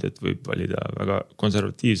agressiivset fondi, et võib valida väga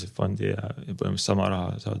konservatiivset fondi ja põhimõtteliselt sama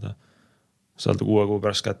raha saada 6 kuu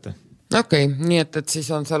pärast kätte. Okei, nii et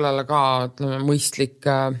siis on sellele ka mõistlik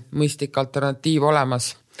alternatiiv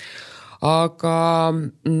olemas. Aga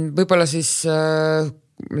võib-olla siis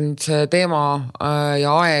see teema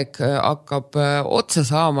ja aeg hakkab otsa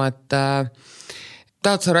saama, et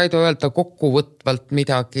tahad sa, Raido, öelda kokkuvõtvalt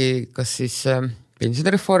midagi, kas siis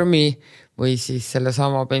pensionireformi või siis selle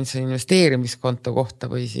sama pensioni investeerimiskonto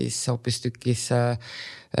kohta või siis hoopis tükis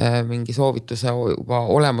mingi soovituse juba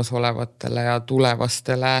olemasolevatele ja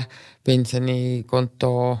tulevastele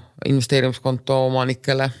pensionikonto, investeerimiskonto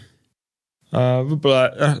omanikele?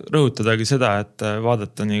 Võib-olla rõhutadagi seda, et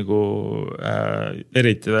vaadata nagu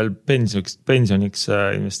eriti veel pensioniks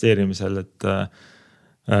investeerimisel, et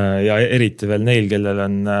ja eriti veel neil, kellel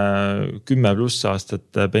on 10+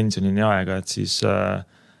 aastat pensionini aega, et siis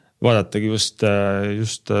vaadatagi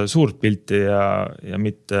just suurt pilti ja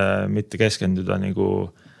mitte keskenduda nagu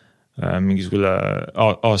mingisugune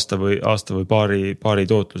aasta või paari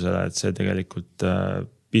tootlusele, et see tegelikult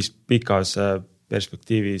pikas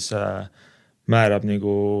perspektiivis määrab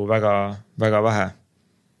nagu väga, väga vähe.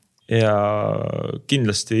 Ja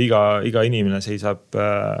kindlasti iga inimene seisab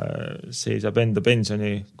enda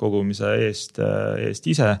pensioni kogumise eest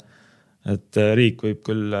ise, et riik võib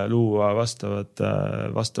küll luua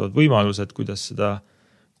vastavad võimalused, kuidas seda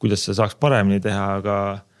saaks paremini teha,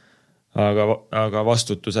 aga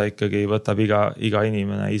vastutuse ikkagi võtab iga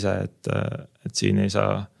inimene ise, et siin ei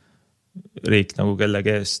saa riik nagu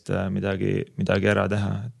kellegi eest midagi ära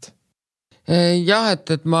teha, et jah,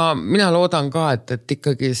 et mina loodan ka, et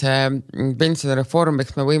ikkagi see pensionireform,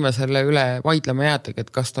 eks me võime selle üle vaidlema jäädagi, et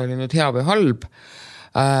kas ta oli nüüd hea või halb,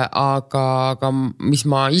 aga mis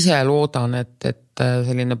ma ise loodan, et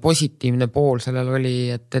selline positiivne pool sellel oli,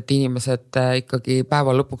 et inimesed ikkagi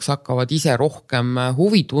päeva lõpuks hakkavad ise rohkem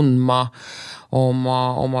huvi tundma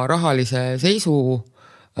oma rahalise seisu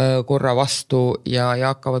korra vastu ja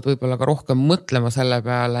hakkavad võib-olla ka rohkem mõtlema selle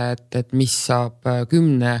peale, et mis saab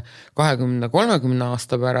 10, 20, 30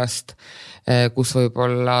 aasta pärast, kus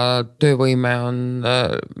võib-olla töövõime on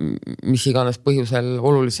mis iganes põhjusel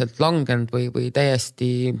oluliselt langenud või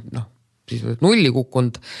täiesti siis nulli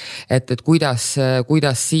kukkunud, et kuidas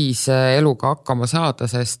siis eluga hakkama saada,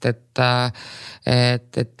 sest et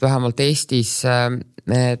vähemalt Eestis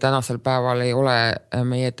tänasel päeval ei ole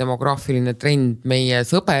meie demograafiline trend meie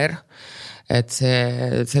sõber, et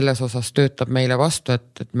see selles osas töötab meile vastu,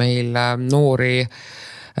 et meil noori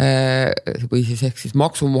või siis ehk siis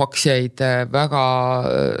maksumaksjaid väga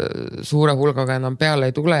suure hulgaga enam peale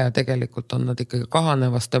ei tule ja tegelikult on nad ikkagi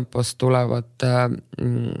kahanevas tempos tulevad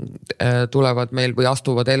meil või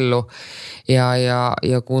astuvad ellu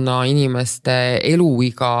ja kuna inimeste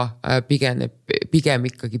eluiga pigem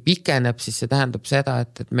ikkagi pikeneb, siis see tähendab seda,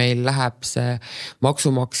 et meil läheb see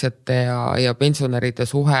maksumaksjate ja pensionäride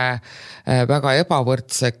suhe väga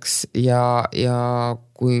ebavõrdseks ja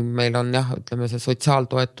kui meil on ütleme see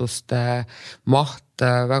sotsiaaltoetuste maht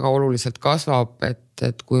väga oluliselt kasvab,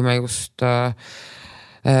 et kui me just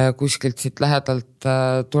kuskilt siit lähedalt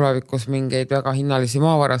tulevikus mingeid väga hinnalisi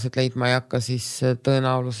maavarasid leidma ei hakka, siis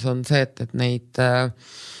tõenäosus on see, et neid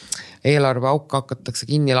eelarveauke hakatakse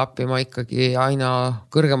kinni lappima ikkagi aina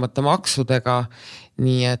kõrgemate maksudega,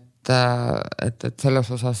 nii et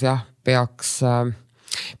selles osas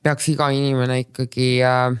peaks iga inimene ikkagi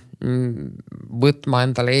võtma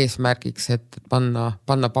endale eesmärgiks, et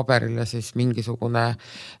panna paberile siis mingisugune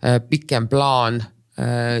pikem plaan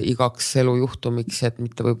igaks elujuhtumiks, et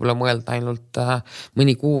mitte võib-olla mõelda ainult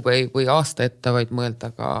mõni kuu või aasta ette, vaid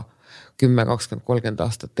mõelda ka 10, 20, 30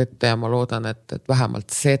 aastat ette ja ma loodan, et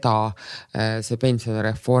vähemalt seda see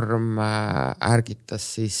pensionireform ärgitas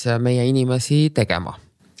siis meie inimesi tegema.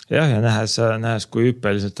 Ja nähes, kui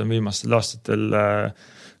hüppeliselt on viimastel aastatel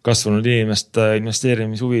kasvanud inimeste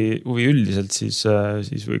investeerimishuvi üldiselt, siis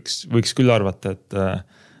võiks küll arvata,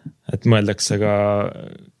 et mõeldakse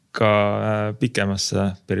ka pikemasse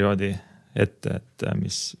perioodi ette, et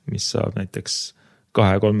mis saab näiteks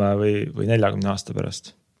 2, 3 või 40 aasta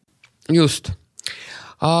pärast. Just.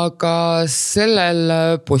 Aga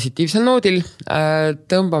sellel positiivsel noodil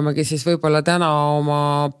tõmbamegi siis võib-olla täna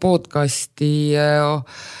oma podcasti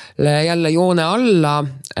jälle joone alla,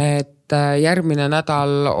 et järgmine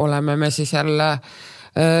nädal oleme me siis jälle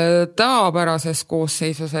tavapärases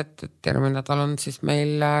koosseisus, et järgmine nädal on siis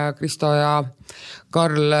meil Kristo ja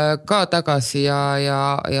Karl ka tagasi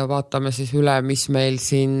ja vaatame siis üle, mis meil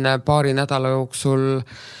siin paari nädala jooksul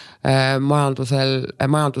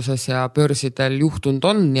majanduses ja börsidel juhtunud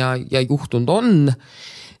on ja juhtunud on.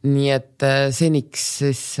 Nii et seniks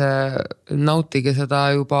siis nautige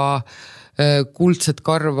seda juba kuldset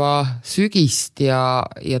karva sügist ja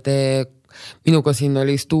minuga siin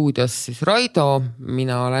oli stuudios siis Raido,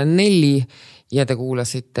 mina olen Nelli ja te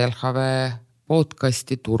kuulasite LHV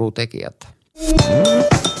podcasti Turutegijad.